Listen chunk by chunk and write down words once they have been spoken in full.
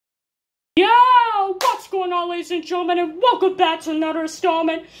Yo, what's going on, ladies and gentlemen, and welcome back to another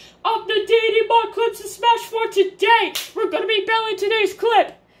installment of the DEDEDE mod clips and Smash for today. We're going to be battling today's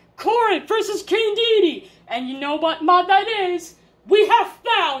clip, Corrin versus King DEDEDE. And you know what mod that is? We have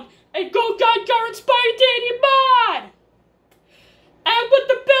found a Gaogaigar inspired DEDEDE mod! And with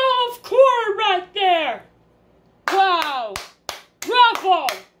the bell of Corrin right there! Wow! Bravo!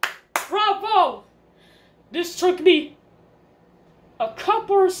 Bravo! This took me a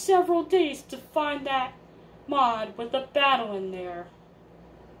couple or several days to find that mod with a battle in there.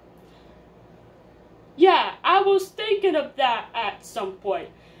 Yeah, I was thinking of that at some point.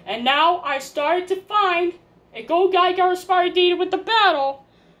 And now I started to find a Gaogaigar inspired DEDEDE with the battle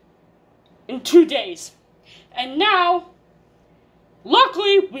in 2 days. And now,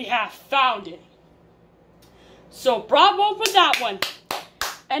 luckily, we have found it. So bravo for that one.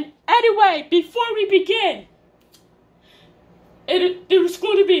 And anyway, before we begin, it was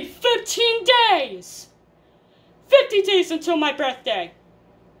going to be 15 days. 50 days until my birthday.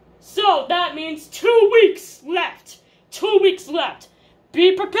 So that means 2 weeks left. 2 weeks left.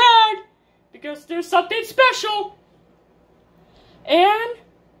 Be prepared, because there's something special. And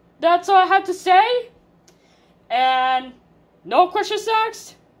that's all I have to say. And no questions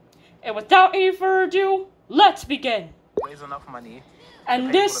asked. And without any further ado, let's begin. Raise enough money.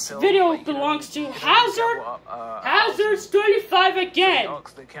 And this video belongs to Hazardz 35 again.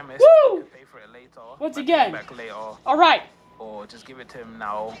 Woo! Once again. Alright. Or just give it to him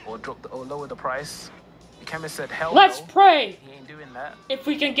now, or lower the price. The chemist said hell Let's no. pray. He ain't doing that. If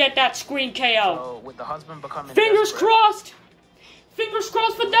we can get that screen KO. So with the husband becoming Fingers desperate, crossed. Fingers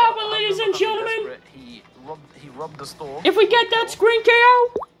crossed for that one, ladies and gentlemen. He robbed the store. If we get that screen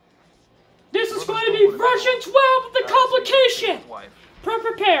KO, this is going to be version 12 of the complication.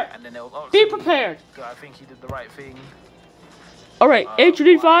 Prepare. And then Be prepared. I think he did the right thing. Alright,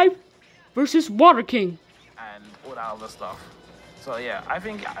 HD5 versus Water King. And all that other stuff. So yeah, I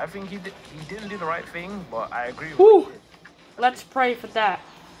think he didn't do the right thing, but I agree with what he did. Let's pray for that.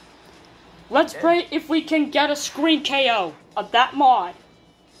 Let's pray if we can get a screen KO of that mod.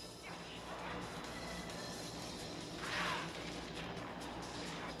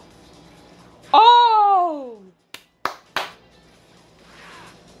 Oh!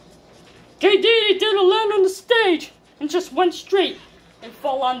 King DEDEDE didn't land on the stage and just went straight and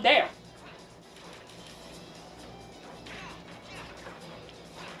fall on there.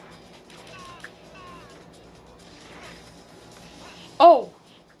 Oh!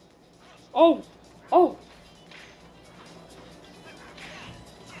 Oh! Oh!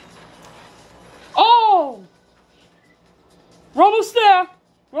 Oh! We're almost there!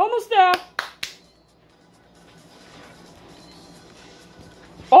 We're almost there!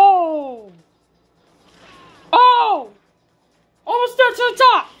 Oh! Oh! Almost there to the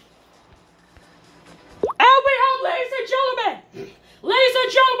top! And we have, ladies and gentlemen,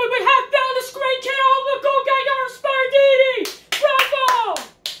 we have found the screen KO of the Gaogaigar inspired DEDEDE! Bravo!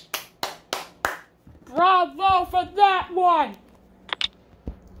 Bravo for that one!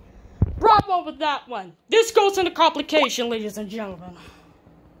 Bravo for that one! This goes into complication, ladies and gentlemen.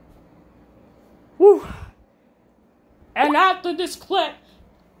 Woo! And after this clip,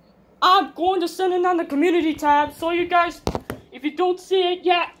 I'm going to send it on the community tab, so you guys, if you don't see it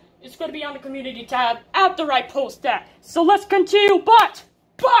yet, it's going to be on the community tab after I post that. So let's continue, but,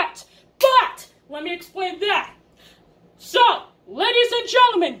 let me explain that. So, ladies and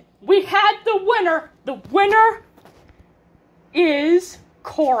gentlemen, we had the winner. The winner is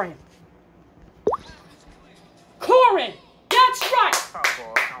Corrin. Corrin, that's right.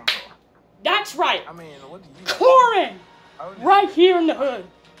 That's right. I mean, what do you Corrin, right here in the hood.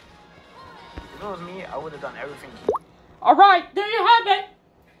 If it was me, I would have done everything. Alright, there you have it.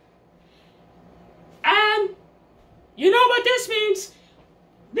 And you know what this means?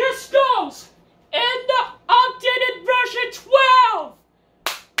 This goes in the updated version 12.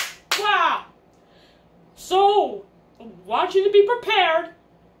 Wow. So, I want you to be prepared,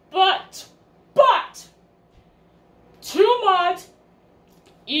 but 2 mods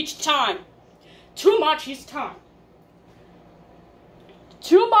each time. 2 mods each time.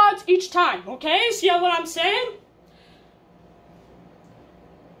 2 mods each time, okay? See what I'm saying?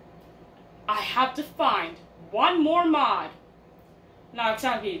 I have to find 1 more mod. Not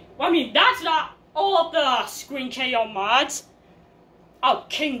exactly. Well, I mean, that's not all of the screen KO mods of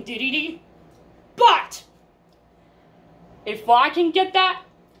King DEDEDE. But if I can get that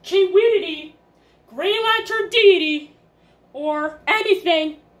King DEDEDE, Green Lantern DEDEDE, or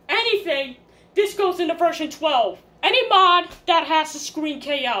anything, this goes into version 12. Any mod that has a screen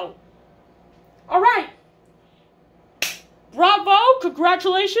KO. Alright. Bravo,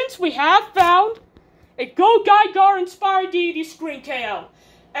 congratulations, we have found a Gaogaigar inspired deity screen KO.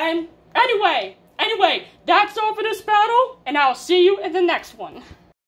 And anyway, that's all for this battle, and I'll see you in the next one.